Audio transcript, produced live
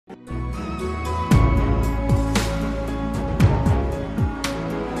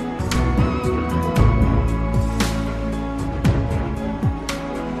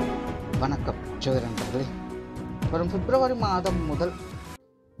ஜோதிடர்களே, வரும் பிப்ரவரி மாதம் முதல்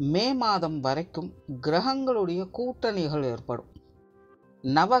மே மாதம் வரைக்கும் கிரகங்களுடைய கூட்டணிகள் ஏற்படும்.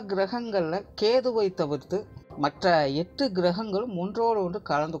 நவ கிரகங்களில் கேதுவை தவிர்த்து மற்ற 8 கிரகங்களும் ஒன்றோடு ஒன்று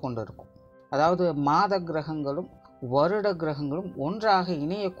கலந்து கொண்டு இருக்கும். அதாவது மாத கிரகங்களும் வருட கிரகங்களும் ஒன்றாக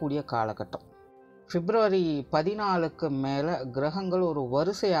இணையக்கூடிய காலகட்டம். பிப்ரவரி 14க்கு மேலே கிரகங்கள் ஒரு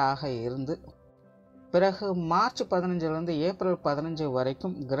வரிசையாக இருந்து, பிறகு மார்ச் 15லேருந்து ஏப்ரல் 15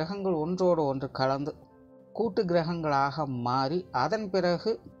 வரைக்கும் கிரகங்கள் ஒன்றோடு ஒன்று கலந்து கூட்டு கிரகங்களாக மாறி, அதன்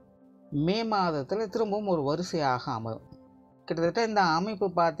பிறகு மே மாதத்தில் திரும்பவும் ஒரு வரிசையாக அமையும். கிட்டத்தட்ட இந்த அமைப்பு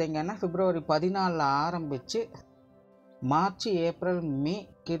பார்த்திங்கன்னா பிப்ரவரி 14 ஆரம்பித்து மார்ச், ஏப்ரல், மே,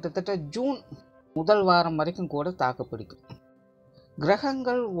 கிட்டத்தட்ட ஜூன் முதல் வாரம் வரைக்கும் கூட தாக்குப்பிடிக்கும்.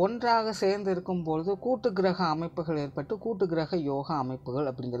 கிரகங்கள் ஒன்றாக சேர்ந்து இருக்கும் பொழுது கூட்டு கிரக அமைப்புகள் ஏற்பட்டு கூட்டு கிரக யோகா அமைப்புகள்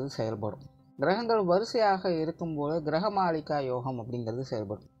அப்படிங்கிறது செயல்படும். கிரகங்கள் வரிசையாக இருக்கும்போது கிரகமாளிகா யோகம் அப்படிங்கிறது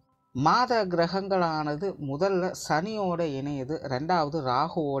செயல்படும். மாத கிரகங்களானது முதல்ல சனியோடு இணையுது, 2வது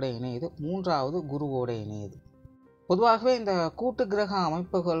ராகுவோடு இணையுது, 3வது குருவோடு இணையுது. பொதுவாகவே இந்த கூட்டு கிரக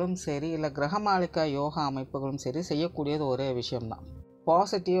அமைப்புகளும் சரி, இல்லை கிரகமாளிகா யோகா அமைப்புகளும் சரி செய்யக்கூடியது ஒரே விஷயம்தான்.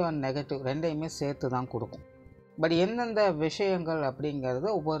 பாசிட்டிவ் அண்ட் நெகட்டிவ் ரெண்டையுமே சேர்த்து தான் கொடுக்கும். பட் எந்தெந்த விஷயங்கள் அப்படிங்கிறது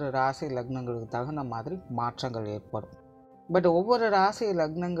ஒவ்வொரு ராசி லக்னங்களுக்கு தகுந்த மாதிரி மாற்றங்கள் ஏற்படும். பட் ஒவ்வொரு ராசி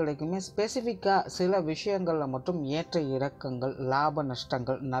லக்னங்களுக்குமே ஸ்பெசிஃபிக்காக சில விஷயங்களில் மட்டும் ஏற்ற இறக்கங்கள், லாப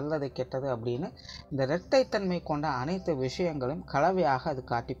நஷ்டங்கள், நல்லது கெட்டது அப்படின்னு இந்த இரட்டைத்தன்மை கொண்ட அனைத்து விஷயங்களும் கலவையாக அது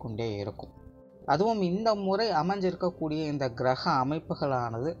காட்டிக்கொண்டே இருக்கும். அதுவும் இந்த முறை அமைஞ்சிருக்கக்கூடிய இந்த கிரக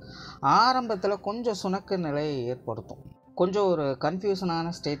அமைப்புகளானது ஆரம்பத்தில் கொஞ்சம் சுணக்க நிலையை ஏற்படுத்தும். கொஞ்சம் ஒரு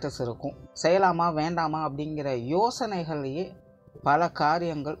கன்ஃபியூஷனான ஸ்டேட்டஸ் இருக்கும். செய்யலாமா வேண்டாமா அப்படிங்கிற யோசனைகளையே பல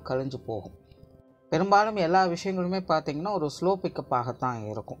காரியங்கள் கழிஞ்சு போகும். பெரும்பாலும் எல்லா விஷயங்களுமே பார்த்திங்கன்னா ஒரு ஸ்லோ பிக்கப்பாகத்தான்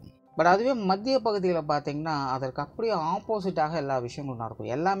இருக்கும். பட் அதுவே மத்திய பகுதியில் பார்த்திங்கன்னா அதற்கு அப்படியே ஆப்போசிட்டாக எல்லா விஷயங்களும்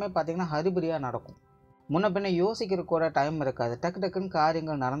நடக்கும். எல்லாமே பார்த்திங்கன்னா ஹரிபரியாக நடக்கும். முன்ன பின்ன யோசிக்கிறதுக்கு கூட டைம் இருக்காது. டக்கு டக்குன்னு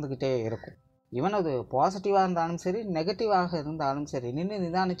காரியங்கள் நடந்துக்கிட்டே இருக்கும். ஈவன் அது பாசிட்டிவாக இருந்தாலும் சரி, நெகட்டிவாக இருந்தாலும் சரி, நின்று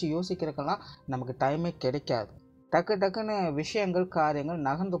நிதானித்து யோசிக்கிறதுக்கெல்லாம் நமக்கு டைமே கிடைக்காது. டக்கு டக்குன்னு விஷயங்கள், காரியங்கள்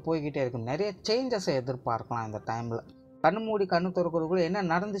நகர்ந்து போய்கிட்டே இருக்கும். நிறைய சேஞ்சஸை எதிர்பார்க்கலாம் இந்த டைமில். கண்ணு மூடி கண்ணு திறக்கிறதுக்குள்ள என்ன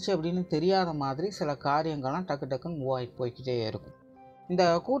நடந்துச்சு அப்படின்னு தெரியாத மாதிரி சில காரியங்கள்லாம் டக்கு டக்குன்னு மூவ் ஆகிட்டு போய்கிட்டே இருக்கும். இந்த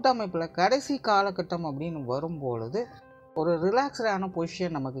கூட்டமைப்பில் கடைசி காலகட்டம் அப்படின்னு வரும்பொழுது ஒரு ரிலாக்ஸ்டான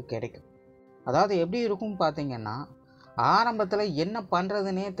பொசிஷன் நமக்கு கிடைக்கும். அதாவது எப்படி இருக்கும் பார்த்திங்கன்னா, ஆரம்பத்தில் என்ன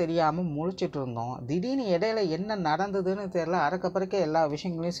பண்ணுறதுனே தெரியாமல் முழிச்சிட்டு இருந்தோம். திடீர்னு இடையில என்ன நடந்ததுன்னு தெரியல, அறக்கப்பறக்க எல்லா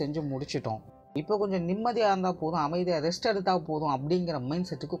விஷயங்களையும் செஞ்சு முடிச்சிட்டோம். இப்போ கொஞ்சம் நிம்மதியாக இருந்தால் போதும், அமைதியாக ரெஸ்ட் எடுத்தால் போதும் அப்படிங்கிற மைண்ட்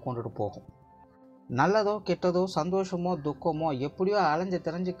செட்டுக்கு கொண்டுட்டு போகும். நல்லதோ கெட்டதோ, சந்தோஷமோ துக்கமோ, எப்படியோ அலைஞ்சு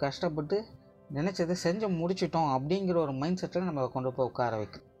திரைஞ்சு கஷ்டப்பட்டு நினச்சதை செஞ்சு முடிச்சிட்டோம் அப்படிங்கிற ஒரு மைண்ட் செட்டில் நம்ம கொண்டு போய் உட்கார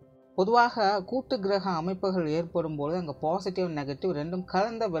வைக்கும். பொதுவாக கூட்டு கிரக அமைப்புகள் ஏற்படும் பொழுது அங்கே பாசிட்டிவ் நெகட்டிவ் ரெண்டும்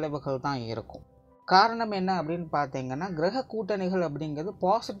கலந்த விளைவுகள் தான் இருக்கும். காரணம் என்ன அப்படின்னு பார்த்தீங்கன்னா, கிரக கூட்டணிகள் அப்படிங்கிறது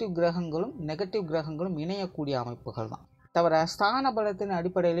பாசிட்டிவ் கிரகங்களும் நெகட்டிவ் கிரகங்களும் இணையக்கூடிய அமைப்புகள் தான். தவிர ஸ்தான பலத்தின்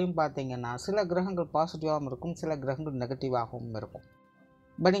அடிப்படையிலையும் பார்த்தீங்கன்னா சில கிரகங்கள் பாசிட்டிவாகவும் இருக்கும், சில கிரகங்கள் நெகட்டிவாகவும் இருக்கும்.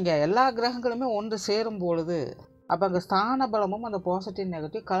 பட் இங்கே எல்லா கிரகங்களுமே ஒன்று சேரும் பொழுது அப்போ அங்கே ஸ்தான பலமும் அந்த பாசிட்டிவ்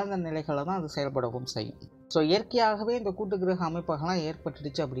நெகட்டிவ் கலந்த நிலைகளை தான் அது செயல்படவும் செய்யும். ஸோ இயற்கையாகவே இந்த கூட்டு கிரக அமைப்புகள்லாம்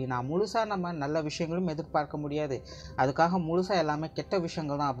ஏற்பட்டுடுச்சு அப்படின்னா முழுசாக நம்ம நல்ல விஷயங்களும் எதிர்பார்க்க முடியாது. அதுக்காக முழுசாக எல்லாமே கெட்ட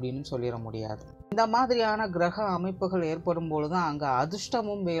விஷயங்கள் தான் அப்படின்னு சொல்லிட முடியாது. இந்த மாதிரியான கிரக அமைப்புகள் ஏற்படும் பொழுது தான் அங்கே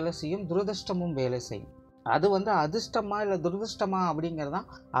அதிர்ஷ்டமும் வேலை செய்யும், துரதிர்ஷ்டமும் வேலை செய்யும். அது அதிர்ஷ்டமா இல்லை துரதிர்ஷ்டமா அப்படிங்கிறதான்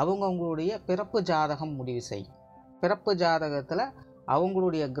அவங்களுடைய பிறப்பு ஜாதகம் முடிவு செய்யும். பிறப்பு ஜாதகத்தில்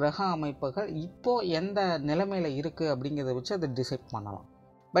அவங்களுடைய கிரக அமைப்புகள் இப்போது எந்த நிலைமையில் இருக்குது அப்படிங்கிறத வச்சு அதை டிசைட் பண்ணலாம்.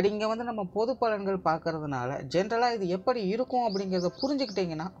 பட் இங்கே நம்ம பொது பலன்கள் பார்க்கறதுனால ஜென்ரலாக இது எப்படி இருக்கும் அப்படிங்கிறத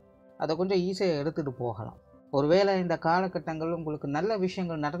புரிஞ்சுக்கிட்டிங்கன்னா அதை கொஞ்சம் ஈஸியாக எடுத்துகிட்டு போகலாம். ஒருவேளை இந்த காலகட்டங்கள் உங்களுக்கு நல்ல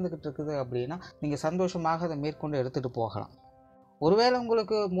விஷயங்கள் நடந்துக்கிட்டு இருக்குது அப்படின்னா நீங்கள் சந்தோஷமாக அதை மேற்கொண்டு எடுத்துகிட்டு போகலாம். ஒருவேளை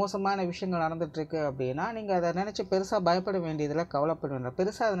உங்களுக்கு மோசமான விஷயங்கள் நடந்துகிட்ருக்கு அப்படின்னா நீங்கள் அதை நினச்சி பெருசாக பயப்பட வேண்டியதில், கவலைப்பட வேண்டியதில்லை.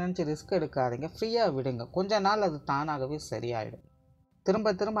 பெருசாக அதை நினச்சி ரிஸ்க் எடுக்காதீங்க, ஃப்ரீயாக விடுங்க. கொஞ்ச நாள் அது தானாகவே சரியாயிடும். திரும்ப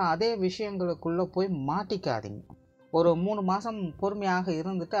திரும்ப அதே விஷயங்களுக்குள்ளே போய் மாட்டிக்காதீங்க. ஒரு 3 மாதம் பொறுமையாக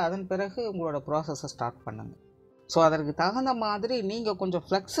இருந்துட்டு அதன் பிறகு உங்களோட ப்ராசஸை ஸ்டார்ட் பண்ணுங்கள். ஸோ அதற்கு தகுந்த மாதிரி நீங்கள் கொஞ்சம்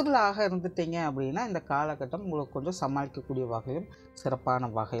ஃப்ளெக்சிபிளாக இருந்துட்டீங்க அப்படின்னா இந்த காலகட்டம் உங்களுக்கு கொஞ்சம் சமாளிக்கக்கூடிய வகையிலும்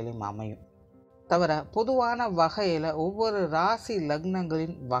சிறப்பான வகையிலும் அமையும். தவிர பொதுவான வகையில் ஒவ்வொரு ராசி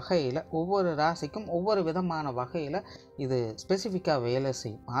லக்னங்களின் வகையில் ஒவ்வொரு ராசிக்கும் ஒவ்வொரு விதமான வகையில் இது ஸ்பெசிஃபிக்காக வேலை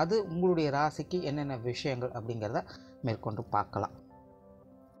செய்யும். அது உங்களுடைய ராசிக்கு என்னென்ன விஷயங்கள் அப்படிங்கிறத மேற்கொண்டு பார்க்கலாம்.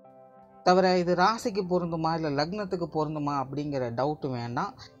 தவிர இது ராசிக்கு பொருந்துமா இல்லை லக்னத்துக்கு பொருந்துமா அப்படிங்கிற டவுட்டு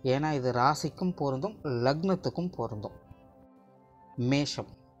வேண்டாம். ஏன்னா இது ராசிக்கும் பொருந்தும், லக்னத்துக்கும் பொருந்தும். மேஷம்.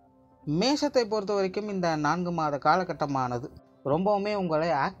 மேஷத்தை பொறுத்த வரைக்கும் இந்த 4 மாத காலகட்டமானது ரொம்பவுமே உங்களை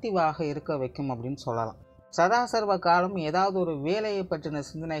ஆக்டிவாக இருக்க வைக்கும் அப்படின்னு சொல்லலாம். சதாசர்வ காலம் ஏதாவது ஒரு வேலையை பற்றின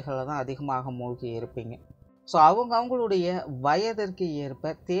சிந்தனைகளை தான் அதிகமாக மூழ்கி இருப்பீங்க. ஸோ அவங்களுடைய வயதிற்கு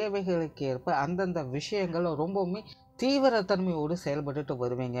ஏற்ப தேவைகளுக்கு ஏற்ப அந்தந்த விஷயங்கள் ரொம்பவுமே தீவிரத்தன்மையோடு செயல்பட்டுட்டு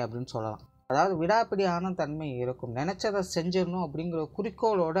வருவீங்க அப்படின்னு சொல்லலாம். அதாவது விடாப்பிடியான தன்மை இருக்கும். நினச்சதை செஞ்சிடணும் அப்படிங்கிற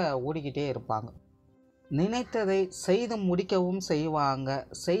குறிக்கோளோட ஓடிக்கிட்டே இருப்பாங்க. நினைத்ததை செய்து முடிக்கவும் செய்வாங்க.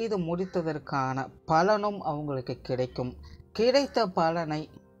 செய்து முடித்ததற்கான பலனும் அவங்களுக்கு கிடைக்கும். கிடைத்த பலனை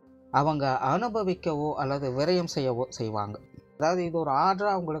அவங்க அனுபவிக்கவோ அல்லது விரயம் செய்யவோ செய்வாங்க. அதாவது இது ஒரு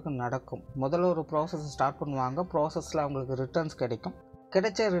ஆர்டராக அவங்களுக்கு நடக்கும். முதல்ல ஒரு ப்ராசஸ் ஸ்டார்ட் பண்ணுவாங்க. ப்ராசஸில் அவங்களுக்கு ரிட்டர்ன்ஸ் கிடைக்கும்.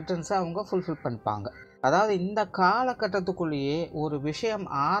 கிடைச்ச ரிட்டர்ன்ஸை அவங்க ஃபுல்ஃபில் பண்ணிப்பாங்க. அதாவது இந்த காலகட்டத்துக்குள்ளேயே ஒரு விஷயம்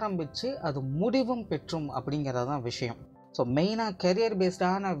ஆரம்பித்து அது முடிவும் பெற்றும் அப்படிங்கிறது தான் விஷயம். ஸோ மெயினாக கெரியர்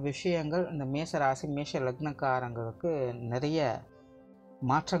பேஸ்டான விஷயங்கள் இந்த மேஷ ராசி மேஷ லக்னக்காரங்களுக்கு நிறைய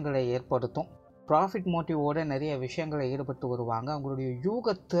மாற்றங்களை ஏற்படுத்தும். ப்ராஃபிட் மோட்டிவோடு நிறைய விஷயங்களை ஈடுபட்டு வருவாங்க. அவங்களுடைய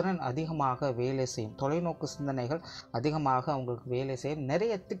யூகத்திறன் அதிகமாக வேலை செய்யும். தொலைநோக்கு சிந்தனைகள் அதிகமாக அவங்களுக்கு வேலை செய்யும்.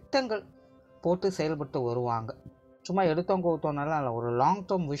 நிறைய திட்டங்கள் போட்டு செயல்பட்டு வருவாங்க. சும்மா எடுத்தவங்க ஊற்றோனால ஒரு லாங்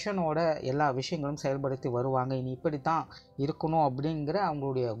டேர்ம் விஷனோட எல்லா விஷயங்களும் செயல்படுத்தி வருவாங்க. இனி இப்படி தான் இருக்கணும் அப்படிங்கிற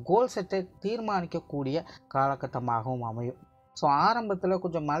அவங்களுடைய கோல் செட்டை தீர்மானிக்கக்கூடிய காலகட்டமாகவும் அமையும். ஸோ ஆரம்பத்தில்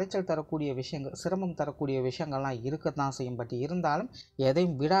கொஞ்சம் மலைச்சல் தரக்கூடிய விஷயங்கள், சிரமம் தரக்கூடிய விஷயங்கள்லாம் இருக்கத்தான் செய்யும். பட் இருந்தாலும்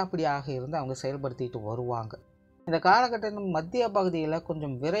எதையும் விடாப்பிடியாக இருந்து அவங்க செயல்படுத்திட்டு வருவாங்க. இந்த காலகட்டத்தின் மத்திய பகுதியில்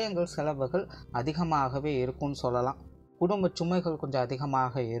கொஞ்சம் விரயங்கள் செலவுகள் அதிகமாகவே இருக்கும்னு சொல்லலாம். குடும்ப சுமைகள் கொஞ்சம்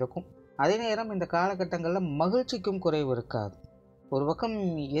அதிகமாக இருக்கும். அதே நேரம் இந்த காலகட்டங்களில் மகிழ்ச்சிக்கும் குறைவு இருக்காது. ஒரு பக்கம்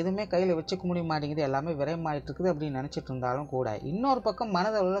எதுவுமே கையில் வச்சுக்க முடிய மாட்டேங்குது, எல்லாமே விரயமாயிட்டு இருக்குது அப்படின்னு நினச்சிட்டு இருந்தாலும் கூட இன்னொரு பக்கம்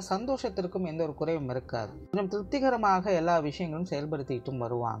மனதளவில் சந்தோஷத்திற்கும் எந்த ஒரு குறைவும் இருக்காது. கொஞ்சம் திருப்திகரமாக எல்லா விஷயங்களும் செயல்படுத்திக்கிட்டும்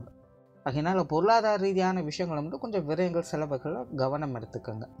வருவாங்க. அதனால் பொருளாதார ரீதியான விஷயங்களை மட்டும் கொஞ்சம் விரயங்கள் செலவுகளை கவனம்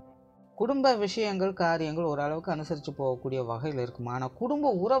எடுத்துக்கோங்க. குடும்ப விஷயங்கள் காரியங்கள் ஓரளவுக்கு அனுசரித்து போகக்கூடிய வகையில் இருக்கும். ஆனால்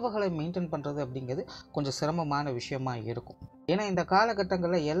குடும்ப உறவுகளை மெயின்டைன் பண்ணுறது அப்படிங்கிறது கொஞ்சம் சிரமமான விஷயமா இருக்கும். ஏன்னா இந்த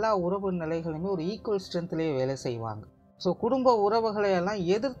காலகட்டங்களில் எல்லா உறவு நிலைகளுமே ஒரு ஈக்குவல் ஸ்ட்ரென்த்லேயே வேலை செய்வாங்க. ஸோ குடும்ப உறவுகளை எல்லாம்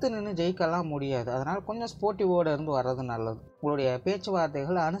எதிர்த்து நின்று ஜெயிக்கலாம் முடியாது. அதனால் கொஞ்சம் ஸ்போர்ட்டிவோடு இருந்து வர்றது நல்லது. உங்களுடைய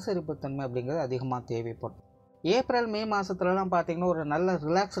பேச்சுவார்த்தைகள் அனுசரிப்புத்தன்மை அப்படிங்கிறது அதிகமாக தேவைப்படும். ஏப்ரல் மே மாதத்துலலாம் பார்த்திங்கன்னா ஒரு நல்ல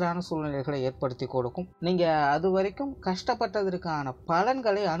ரிலாக்ஸ்டான சூழ்நிலைகளை ஏற்படுத்தி கொடுக்கும். நீங்கள் அது வரைக்கும் கஷ்டப்பட்டதற்கான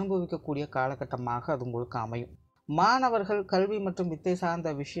பலன்களை அனுபவிக்கக்கூடிய காலகட்டமாக அது உங்களுக்கு அமையும். மாணவர்கள் கல்வி மற்றும் வித்தை சார்ந்த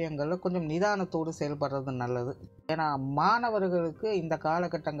விஷயங்களில் கொஞ்சம் நிதானத்தோடு செயல்படுறது நல்லது. ஏன்னா மாணவர்களுக்கு இந்த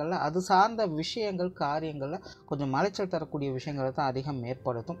காலகட்டங்களில் அது சார்ந்த விஷயங்கள் காரியங்களில் கொஞ்சம் மலைச்சல் தரக்கூடிய விஷயங்களை தான் அதிகம்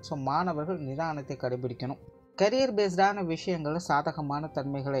ஏற்படுத்தும். ஸோ மாணவர்கள் நிதானத்தை கடைபிடிக்கணும். கரியர் பேஸ்டான விஷயங்களில் சாதகமான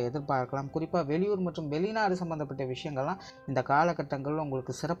தன்மைகளை எதிர்பார்க்கலாம். குறிப்பாக வெளியூர் மற்றும் வெளிநாடு சம்மந்தப்பட்ட விஷயங்கள்லாம் இந்த காலகட்டங்களில்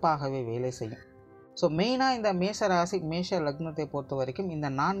உங்களுக்கு சிறப்பாகவே வேலை செய்யும். ஸோ மெயினாக இந்த மேஷ ராசி மேஷ லக்னத்தை பொறுத்த வரைக்கும் இந்த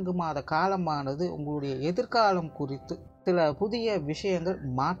 4 மாத காலமானது உங்களுடைய எதிர்காலம் குறித்து சில புதிய விஷயங்கள்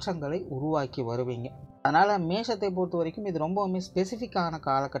மாற்றங்களை உருவாக்கி வருவீங்க. அதனால் மேஷத்தை பொறுத்த வரைக்கும் இது ரொம்பவுமே ஸ்பெசிஃபிக்கான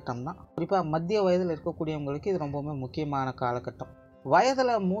காலகட்டம் தான். குறிப்பாக மத்திய வயதில் இருக்கக்கூடியவங்களுக்கு இது ரொம்பவுமே முக்கியமான காலகட்டம்.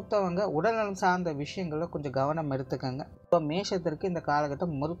 வயதில் மூத்தவங்க உடல்நலம் சார்ந்த விஷயங்களில் கொஞ்சம் கவனம் எடுத்துக்கங்க. இப்போ மேஷத்திற்கு இந்த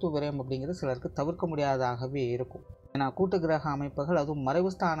காலகட்டம் மருத்துவ விரயம் அப்படிங்கிறது சிலருக்கு தவிர்க்க முடியாததாகவே இருக்கும். ஏன்னா கூட்டு கிரக அமைப்புகள் அதுவும் மறைவு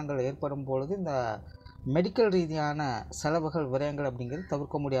ஸ்தானங்கள் ஏற்படும் பொழுது இந்த மெடிக்கல் ரீதியான செலவுகள் விரயங்கள் அப்படிங்கிறது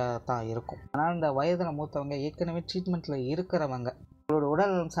தவிர்க்க முடியாததான் இருக்கும். ஆனால் இந்த வயதில் மூத்தவங்க ஏற்கனவே ட்ரீட்மெண்ட்டில் இருக்கிறவங்க உங்களோட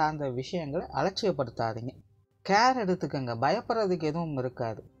உடல்நலம் சார்ந்த விஷயங்களை அலட்சியப்படுத்தாதீங்க. கேர் எடுத்துக்கங்க. பயப்படுறதுக்கு எதுவும்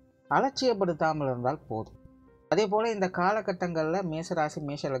இருக்காது. அலட்சியப்படுத்தாமல் இருந்தால் போதும். அதே போல் இந்த காலகட்டங்களில் மேஷராசி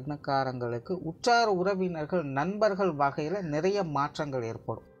மேஷ லக்னக்காரங்களுக்கு உற்றார் உறவினர்கள் நண்பர்கள் வகையில் நிறைய மாற்றங்கள்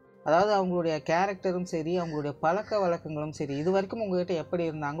ஏற்படும். அதாவது அவங்களுடைய கேரக்டரும் சரி அவங்களுடைய பழக்க வழக்கங்களும் சரி இது வரைக்கும் உங்கள்கிட்ட எப்படி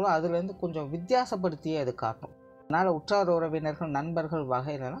இருந்தாங்களோ அதுலேருந்து கொஞ்சம் வித்தியாசப்படுத்தியே அது காட்டும். அதனால் உற்றார் உறவினர்கள் நண்பர்கள்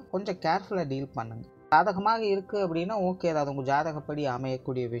வகையிலலாம் கொஞ்சம் கேர்ஃபுல்லாக டீல் பண்ணுங்கள். சாதகமாக இருக்குது அப்படின்னா ஓகே, அது உங்கள் ஜாதகப்படி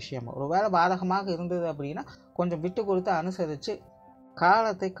அமையக்கூடிய விஷயம். ஒரு வேளை பாதகமாக இருந்தது அப்படின்னா கொஞ்சம் விட்டு கொடுத்து அனுசரித்து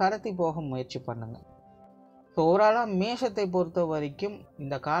காலத்தை கடத்தி போக முயற்சி பண்ணுங்கள். ஸோ ஓவராலாக மேஷத்தை பொறுத்த வரைக்கும்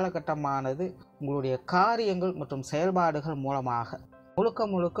இந்த காலகட்டமானது உங்களுடைய காரியங்கள் மற்றும் செயல்பாடுகள் மூலமாக முழுக்க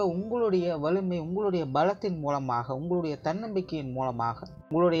முழுக்க உங்களுடைய வலிமை உங்களுடைய பலத்தின் மூலமாக உங்களுடைய தன்னம்பிக்கையின் மூலமாக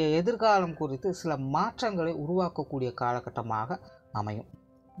உங்களுடைய எதிர்காலம் குறித்து சில மாற்றங்களை உருவாக்கக்கூடிய காலகட்டமாக அமையும்.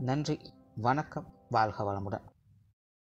 நன்றி, வணக்கம், வாழ்க வளமுடன்.